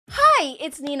Hi,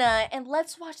 it's Nina, and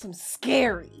let's watch some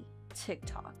scary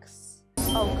TikToks.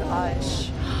 Oh gosh.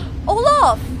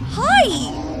 Olaf, hi!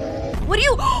 What do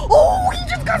you— Oh, he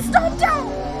just got stomped out!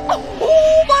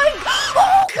 Oh my—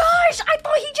 Oh gosh, I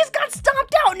thought he just got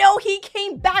stomped out. No, he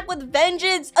came back with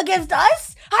vengeance against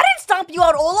us? I didn't stomp you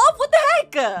out, Olaf, what the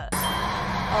heck?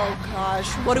 Oh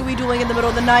gosh, what are we doing in the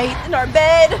middle of the night in our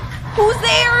bed? Who's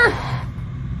there?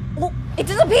 Oh, it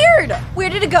disappeared. Where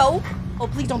did it go? Oh,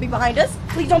 please don't be behind us.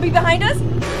 Please don't be behind us.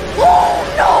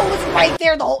 Oh no, it was right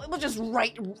there. It was just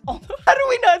right. Oh, how do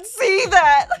we not see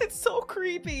that? It's so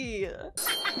creepy. A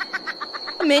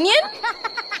minion?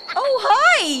 Oh,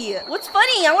 hi. What's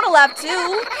funny? I want to laugh too.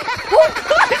 Oh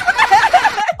gosh, what the heck?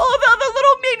 Oh, the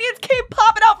little minions came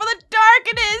popping out from the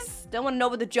darkness. Don't want to know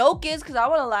what the joke is because I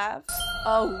want to laugh.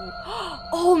 Oh,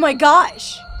 oh my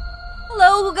gosh.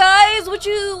 Hello guys, what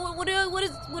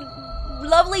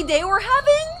lovely day we're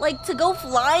having? Like to go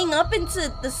flying up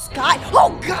into the sky? Oh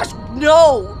gosh,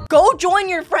 no! Go join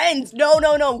your friends. No.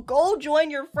 Go join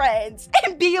your friends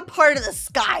and be a part of the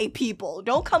sky, people.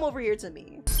 Don't come over here to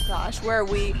me. Gosh, where are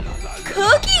we?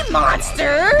 Cookie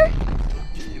Monster?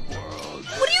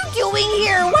 What are you doing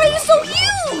here? Why are you so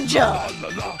huge?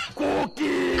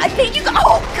 I think you got—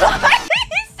 Oh god!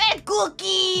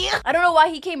 Cookie! I don't know why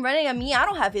he came running at me. I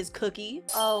don't have his cookie.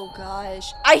 Oh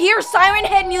gosh. I hear Siren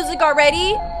Head music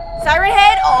already. Siren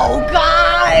Head? Oh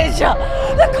gosh!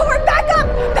 The car, back up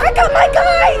my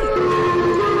guy!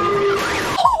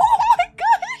 Oh my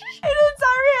gosh! And then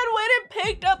Siren Head went and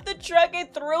picked up the truck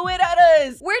and threw it at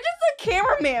us. We're just a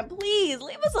cameraman, please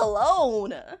leave us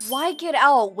alone. Why get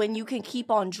out when you can keep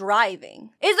on driving?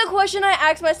 Is a question I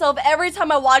ask myself every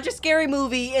time I watch a scary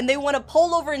movie and they want to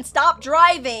pull over and stop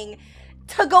driving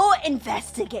to go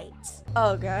investigate.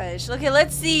 Oh gosh. Okay,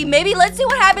 let's see. Let's see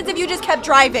what happens if you just kept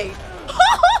driving.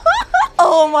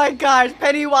 Oh my gosh,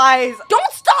 Pennywise.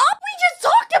 Don't stop! We just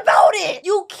talked about it!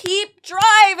 You keep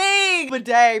driving! But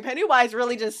dang, Pennywise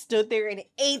really just stood there and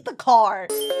ate the car.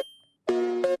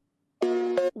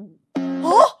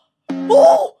 Oh!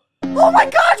 Oh! Oh my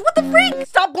gosh, what the freak?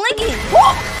 Stop blinking!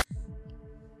 Oh!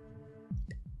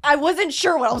 I wasn't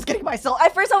sure what I was getting myself.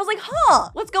 At first I was like,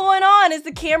 huh, what's going on? Is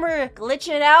the camera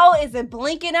glitching out? Is it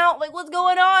blinking out? Like, what's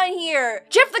going on here?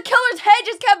 Jeff the Killer's head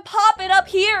just kept popping up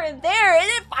here and there, and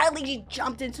then finally he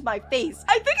jumped into my face.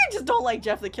 I think I just don't like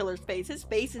Jeff the Killer's face. His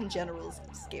face in general is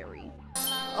scary.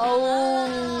 Oh,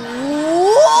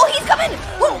 he's coming!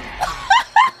 Oh.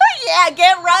 Yeah,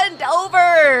 get run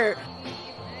over!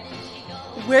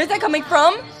 Where's that coming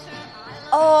from?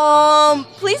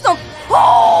 Please don't—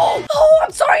 Oh! Oh,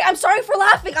 I'm sorry for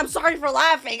laughing. I'm sorry for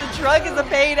laughing. The truck is a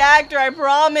paid actor, I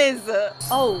promise.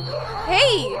 Oh,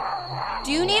 hey.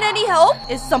 Do you need any help?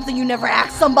 Is something you never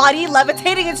asked somebody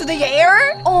levitating into the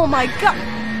air? Oh my god.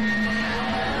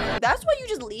 That's why you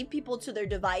just leave people to their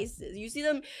devices. You see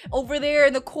them over there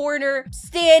in the corner,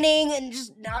 standing and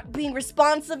just not being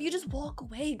responsive. You just walk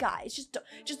away, guys. Just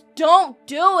don't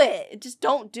do it. Just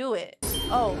don't do it.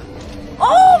 Oh.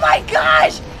 Oh my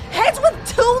gosh! Heads with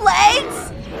 2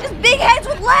 legs? Just big heads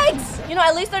with legs. You know,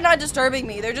 at least they're not disturbing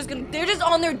me. They're just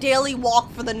on their daily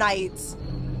walk for the night.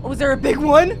 Oh, is there a big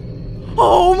one?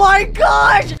 Oh my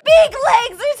gosh! Big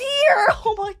legs is here!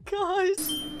 Oh my gosh.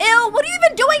 Ew, what are you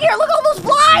even doing here? Look at all those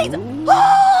flies!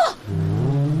 Oh!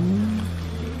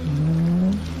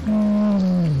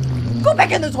 Go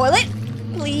back in the toilet,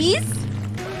 please.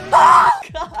 Oh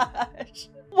gosh.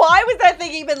 Why was that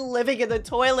thing even living in the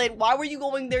toilet? Why were you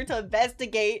going there to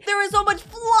investigate? There was so much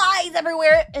flies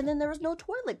everywhere, and then there was no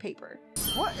toilet paper.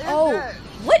 What is that?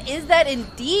 What is that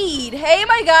indeed? Hey,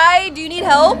 my guy, do you need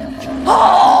help?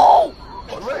 Oh!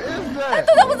 What is that? I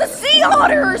thought that was a sea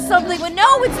otter or something, but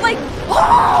no, it's like—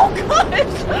 Oh,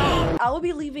 gosh! I will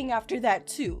be leaving after that,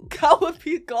 too. I would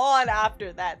be gone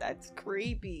after that. That's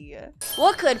creepy.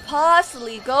 What could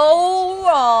possibly go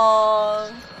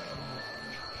wrong?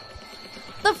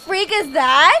 The freak is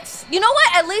that? You know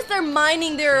what? At least they're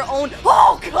minding their own—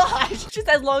 Oh gosh! Just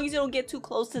as long as you don't get too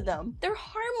close to them. They're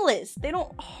harmless. They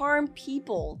don't harm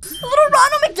people. Little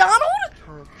Ronald McDonald?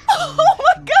 Oh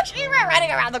my gosh, he ran running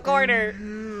around the corner.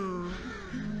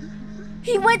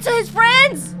 He went to his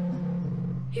friends.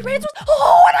 He ran to—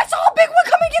 Oh, and I saw a big one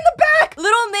coming in the back.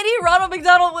 Little mini Ronald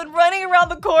McDonald went running around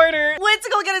the corner, went to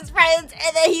go get his friends,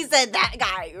 and then he said that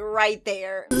guy right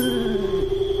there.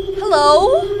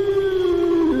 Hello?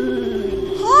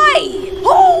 Hi!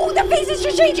 Oh, the face is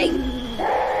just changing!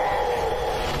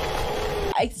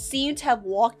 I seem to have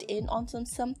walked in onto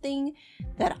something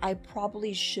that I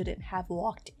probably shouldn't have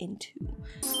walked into.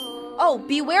 Oh,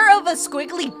 beware of a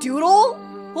squiggly doodle?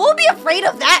 Who'll be afraid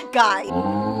of that guy?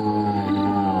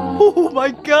 Oh my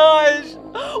gosh!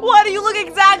 Why do you look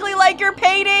exactly like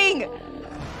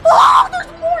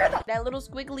That little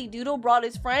squiggly doodle brought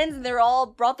his friends, and they're all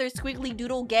brought their squiggly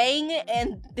doodle gang,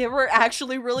 and they were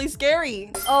actually really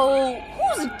scary. Oh,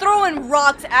 who's throwing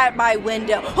rocks at my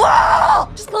window?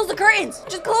 Ah! Just close the curtains.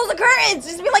 Just close the curtains.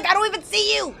 Just be like, I don't even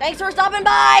see you. Thanks for stopping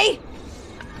by.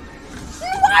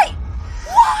 Why?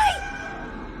 Why?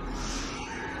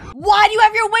 Why do you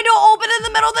have your window open in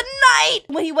the middle of the night?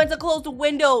 When he went to close the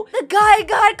window, the guy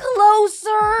got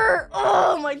closer.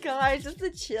 Oh my gosh, just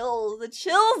the chills. The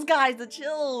chills, guys, the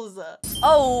chills.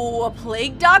 Oh, a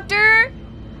plague doctor?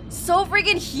 So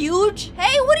freaking huge.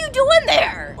 Hey, what are you doing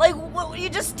there? Like, what, are you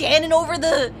just standing over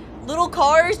the little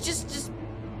cars? Just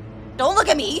don't look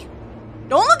at me.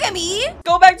 Don't look at me.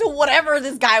 Go back to whatever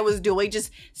this guy was doing, just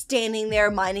standing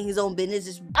there minding his own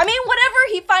business. I mean, whatever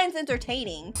he finds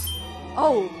entertaining.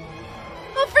 Oh,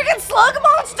 a freaking slug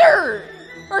monster!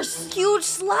 Or a huge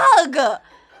slug!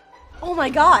 Oh my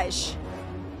gosh.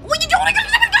 What are you doing? Oh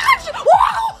my gosh!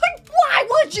 Whoa! Why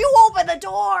would you open the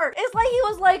door? It's like he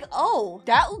was like, oh,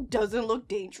 that doesn't look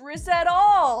dangerous at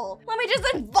all. Let me just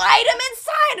invite him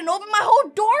inside and open my whole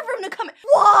door for him to come in.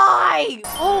 Why?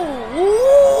 Oh,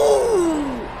 ooh.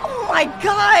 Oh my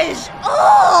gosh.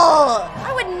 Oh,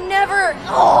 I would never.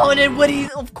 Oh, and then Woody,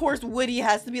 of course, Woody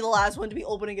has to be the last one to be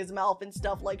opening his mouth and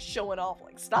stuff, like showing off,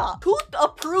 like stop. Who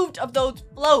approved of those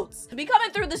floats? To be coming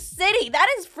through the city, that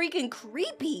is freaking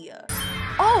creepy.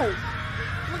 Oh.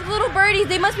 Look at the little birdies,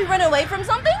 they must be running away from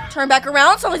something. Turn back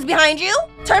around, something's behind you.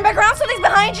 Turn back around, something's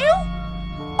behind you.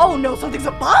 Oh no, something's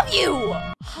above you.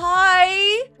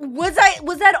 Hi, was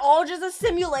that all just a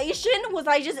simulation? Was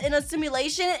I just in a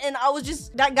simulation and I was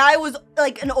just, that guy was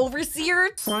like an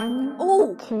overseer?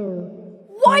 Oh,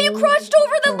 why are you crouched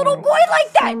over that little boy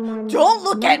like that? Don't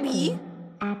look at me.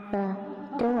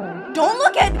 Don't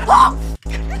look at, oh!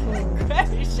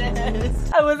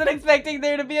 Gracious. I wasn't expecting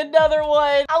there to be another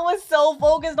one. I was so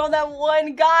focused on that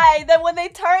one guy that when they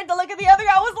turned to look at the other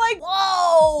guy, I was like,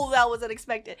 whoa, that was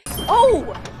unexpected. Oh,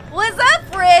 what's up,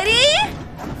 Freddy?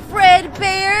 Fred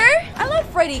Bear? I love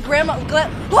Freddy. Grandma,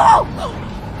 whoa!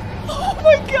 Oh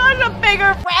my gosh, a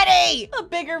bigger Freddy! A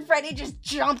bigger Freddy just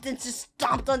jumped and just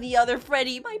stomped on the other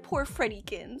Freddy. My poor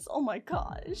Freddykins. Oh my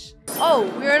gosh.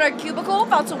 Oh, we're in our cubicle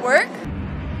about to work.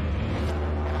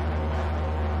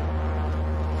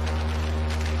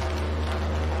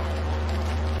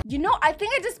 You know, I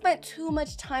think I just spent too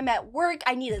much time at work.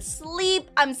 I need to sleep.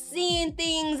 I'm seeing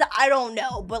things. I don't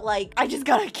know, but like, I just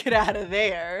gotta get out of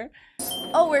there.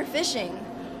 Oh, we're fishing.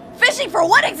 Fishing for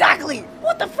what exactly?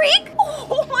 What the freak?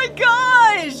 Oh my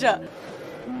gosh.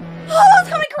 Oh, that's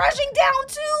coming crashing down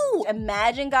too.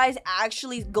 Imagine guys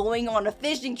actually going on a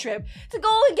fishing trip to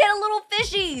go and get a little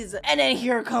fishies. And then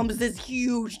here comes this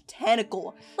huge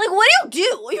tentacle. Like, what do you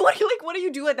do? What do you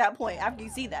do at that point after you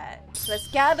see that? Let's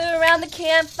gather around the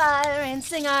campfire and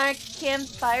sing our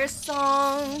campfire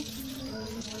song.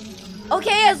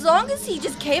 Okay, as long as he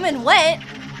just came and went.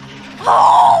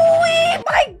 Holy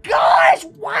my gosh,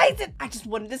 why is it? I just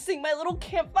wanted to sing my little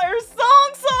campfire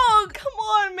song. Come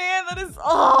on, man, that is,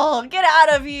 oh, get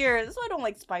out of here. That's why I don't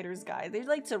like spiders, guys. They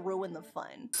like to ruin the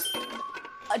fun.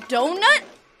 A donut?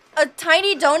 A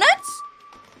tiny donut?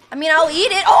 I mean, I'll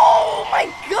eat it. Oh my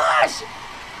gosh.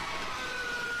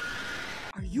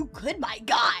 Are you good, my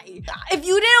guy? If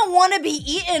you didn't want to be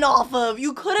eaten off of,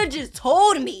 you could have just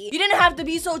told me. You didn't have to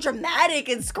be so dramatic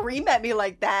and scream at me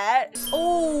like that.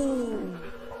 Oh,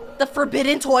 the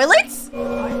forbidden toilets?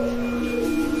 What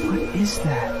is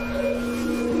that?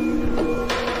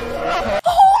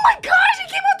 Oh my gosh, it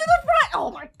came out through the front. Oh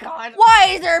my god. Why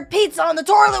is there pizza on the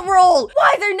toilet roll?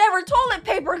 Why is there never toilet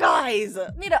paper, guys?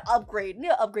 Need to upgrade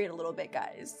a little bit,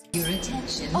 guys. Your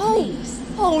attention, Oh, please.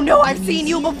 oh no, I've seen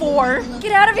you before.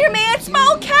 Get out of here, man,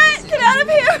 small cat, get out of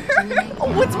here.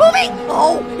 Oh, it's moving.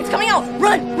 Oh, it's coming out.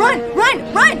 Run, run,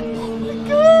 run, run. Oh my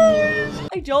gosh.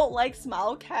 I don't like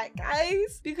Smile Cat,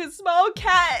 guys, because Smile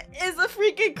Cat is a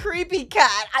freaking creepy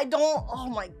cat. Oh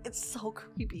my, it's so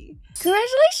creepy.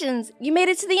 Congratulations, you made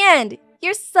it to the end.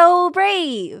 You're so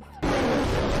brave.